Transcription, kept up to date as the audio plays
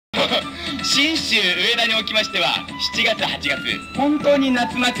信州上田におきましては7月8月本当に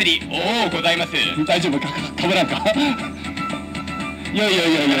夏祭りございます。大丈夫かぶらんかいや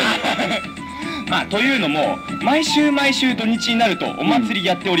まあというのも毎週毎週土日になるとお祭り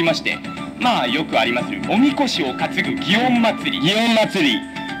やっておりまして、まあよくありますおみこしを担ぐ祇園祭り、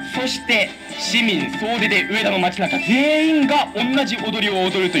そして市民総出で上田の街中全員が同じ踊りを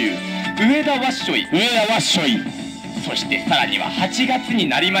踊るという上田わっしょい。そしてさらには8月に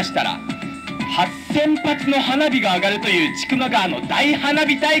なりましたら8000発の花火が上がるという千曲川の大花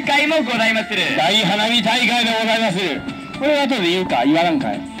火大会もございまする。大花火大会でございまする。これ後で言うか言わらん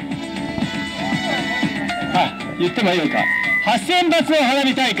かい。言ってもいいのか。8000発の花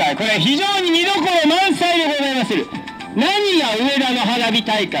火大会、これ非常に見どころ満載でございまする。何が上田の花火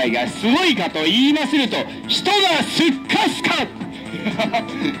大会がすごいかと言いますると、人がすっかすか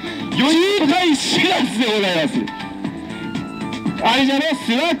渋滞知らずでございます。あれじゃね、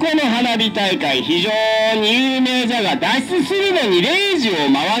諏訪湖の花火大会非常に有名じゃが、脱出するのに0時を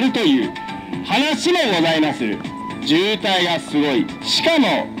回るという話もございまする。渋滞がすごい。しか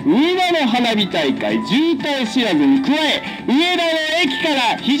も上田の花火大会渋滞知らずに加え、上田の駅か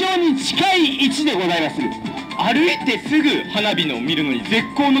ら非常に近い位置でございまする。歩いてすぐ花火の見るのに絶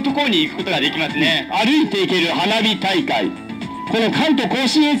好のところに行くことができますね。歩いて行ける花火大会、この関東甲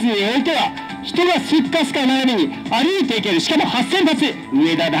信越においては人がすっかすかなのに歩いていける、しかも8000発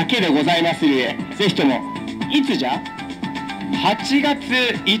上田だけでございまする。ぜひともいつじゃ8月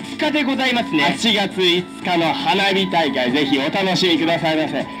5日でございますね。8月5日の花火大会、ぜひお楽しみくださいま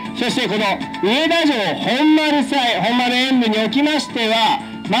せ。そしてこの上田城本丸演舞におきましては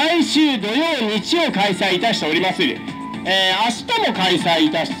毎週土曜日曜開催いたしておりまする。明日も開催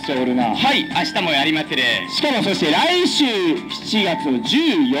いたしておるな。はい、明日もやりまする。しかもそして来週7月の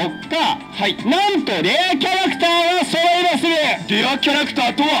14日、はい、なんとレアキャラクターが揃いまする。レアキャラクタ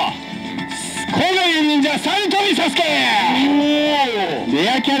ーとはこの忍者三飛サスケ。レ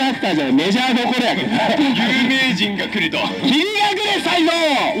アキャラクターじゃない、メジャーどころやけど有名人が来ると霧隠れ才蔵。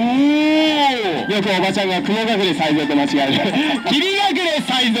よくおばちゃんが雲隠れ才蔵と間違える霧隠れ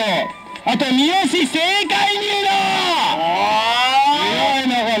才蔵、あと三好正解入道。すごい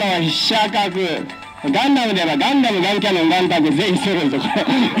のこの飛車角。ガンダムではガンダム、ガンキャノン、ガンタク全員揃うとか素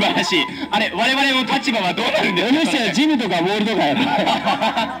晴らしい。あれ我々の立場はどうなるんですか。お主はジムとかボールとかやる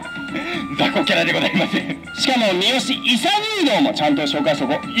雑魚キャラでございます。しかも三好伊佐入道もちゃんと紹介しと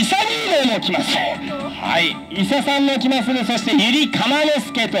こう。伊佐入道も来ます。はい、伊佐さんも来まする。そして百合釜之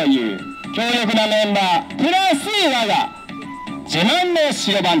助という強力なメンバープラス我が自慢の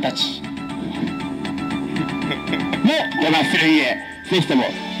白番たちも出まする。ぜひとも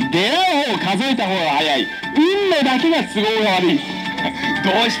出会う方を数えた方が早い。運のだけが都合が悪い。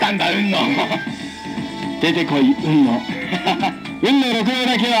どうしたんだ運の出てこい運の運の六郎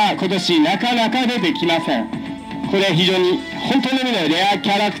だけは今年なかなか出てきません。これ非常に本当の意味のレアキ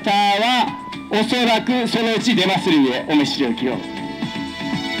ャラクターはおそらくそのうち出まするゆえお見知りおきを。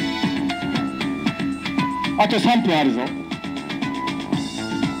あと3分あるぞ。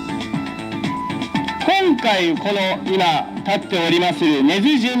今回この今立っておりまする根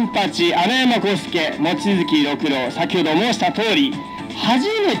津純八、穴山康介、望月六郎、先ほど申した通り初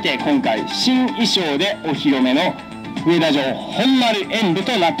めて今回新衣装でお披露目の上田城本丸演舞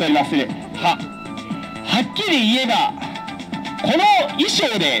となっておりまする。はっきり言えばこの衣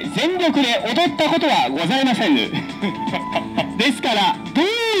装で全力で踊ったことはございませんぬですからどう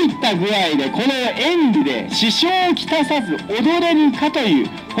いった具合でこの演舞で支障をきたさず踊れるかという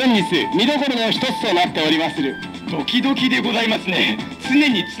本日見どころの一つとなっておりまする。ドキドキでございますね。常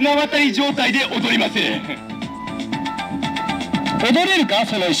に綱渡り状態で踊ります。踊れるか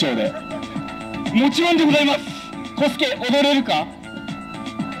その衣装で。もちろんでございます。小助踊れるか。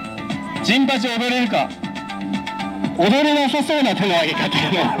陣八踊れるか。踊れなさそうな手の上げ方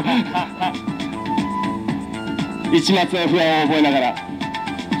の一末の不安を覚えながら。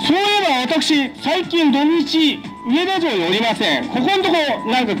そういえば私最近土日上田城におりません。ここのとこ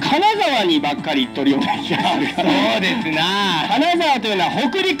なんか金沢にばっかり行っとるような気があるから。そうですな。金沢というのは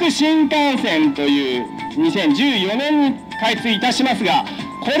北陸新幹線という2014年に開通いたしますが、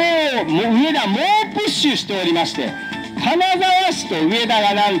これを上田猛プッシュしておりまして、金沢市と上田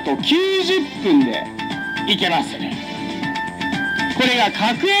がなんと90分で行けますね。これが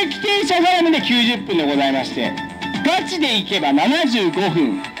各駅停車絡みで90分でございまして、ガチで行けば75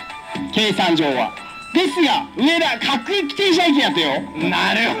分計算上は。ですが上田各駅停車駅やとよ。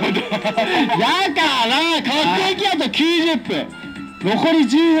なるほど。だから各駅やと90分、残り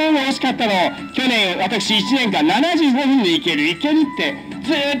15分惜しかったのを去年私1年間75分で行けるって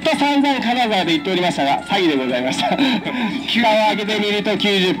ずっと散々金沢で言っておりましたが詐欺でございました。蓋を開けてみると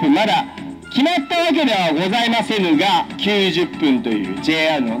90分、まだ決まったわけではございませぬが90分という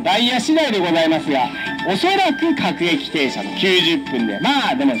JR のダイヤ次第でございますが、おそらく各駅停車の90分で、ま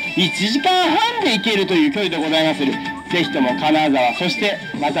あでも1時間半で行けるという距離でございまする。ぜひとも金沢、そして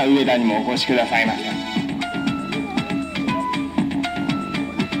また上田にもお越しくださいませ。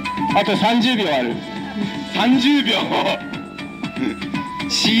あと30秒ある。30秒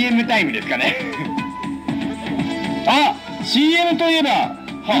CM タイムですかね。あ、CM といえば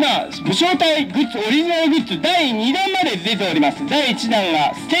今武将隊グッズ、オリジナルグッズ第2弾まで出ております。第1弾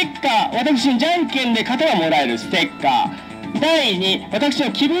がステッカー、私にじゃんけんで勝てばもらえるステッカー。第2、私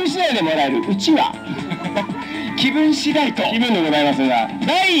の気分次第でもらえるうちわ。気分次第と気分でございますが、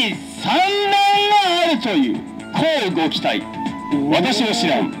第3弾があるという、こうご期待。私の知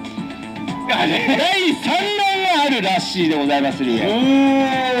らん第3弾があるらしいでございまする。本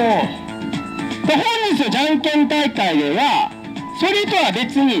日のじゃんけん大会ではそれとは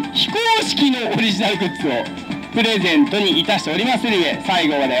別に非公式のオリジナルグッズをプレゼントにいたしておりまする上、最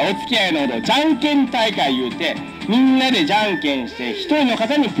後までお付き合いのほどじゃんけん大会言うて、みんなでじゃんけんして1人の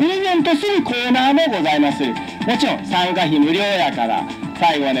方にプレゼントするコーナーもございまする。もちろん参加費無料やから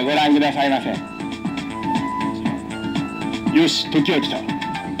最後までご覧くださいませ。よし、時は来た。は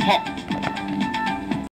っ。